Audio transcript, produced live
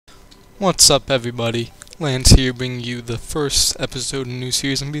What's up, everybody? Lance here, bringing you the first episode in a new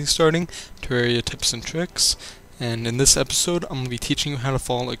series I'm going to be starting, Terraria Tips and Tricks. And in this episode, I'm going to be teaching you how to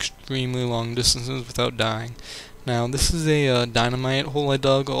fall extremely long distances without dying. Now, this is a dynamite hole I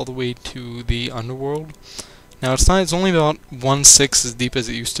dug all the way to the underworld. Now, it's only about 1/6 as deep as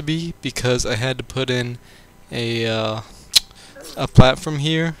it used to be, because I had to put in a platform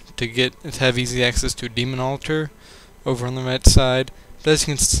here to have easy access to a demon altar over on the right side. But as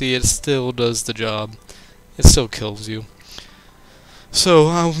you can see, it still does the job. It still kills you. So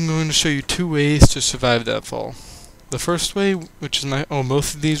I'm going to show you two ways to survive that fall. The first way, which is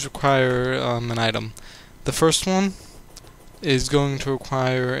both of these require an item. The first one is going to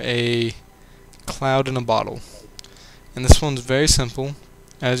require a cloud in a bottle. And this one's very simple.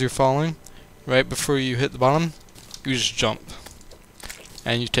 As you're falling, right before you hit the bottom, you just jump.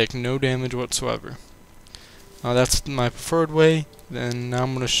 And you take no damage whatsoever. That's my preferred way. Then now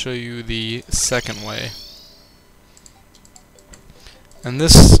I'm going to show you the second way. And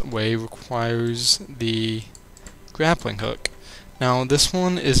this way requires the grappling hook. Now this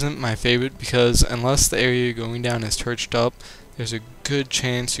one isn't my favorite because unless the area you're going down is torched up, there's a good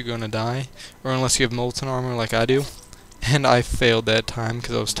chance you're going to die. Or unless you have molten armor like I do. And I failed that time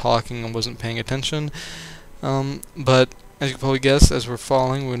because I was talking and wasn't paying attention. But as you can probably guess, as we're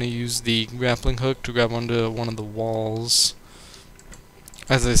falling, we're going to use the grappling hook to grab onto one of the walls.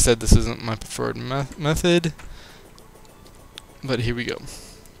 As I said, this isn't my preferred method, but here we go.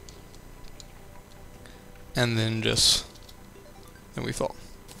 And then we fall.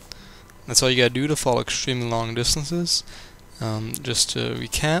 That's all you gotta do to fall extremely long distances. Just to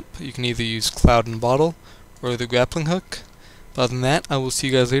recap, you can either use cloud and bottle or the grappling hook. But other than that, I will see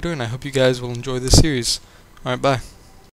you guys later, and I hope you guys will enjoy this series. Alright, bye.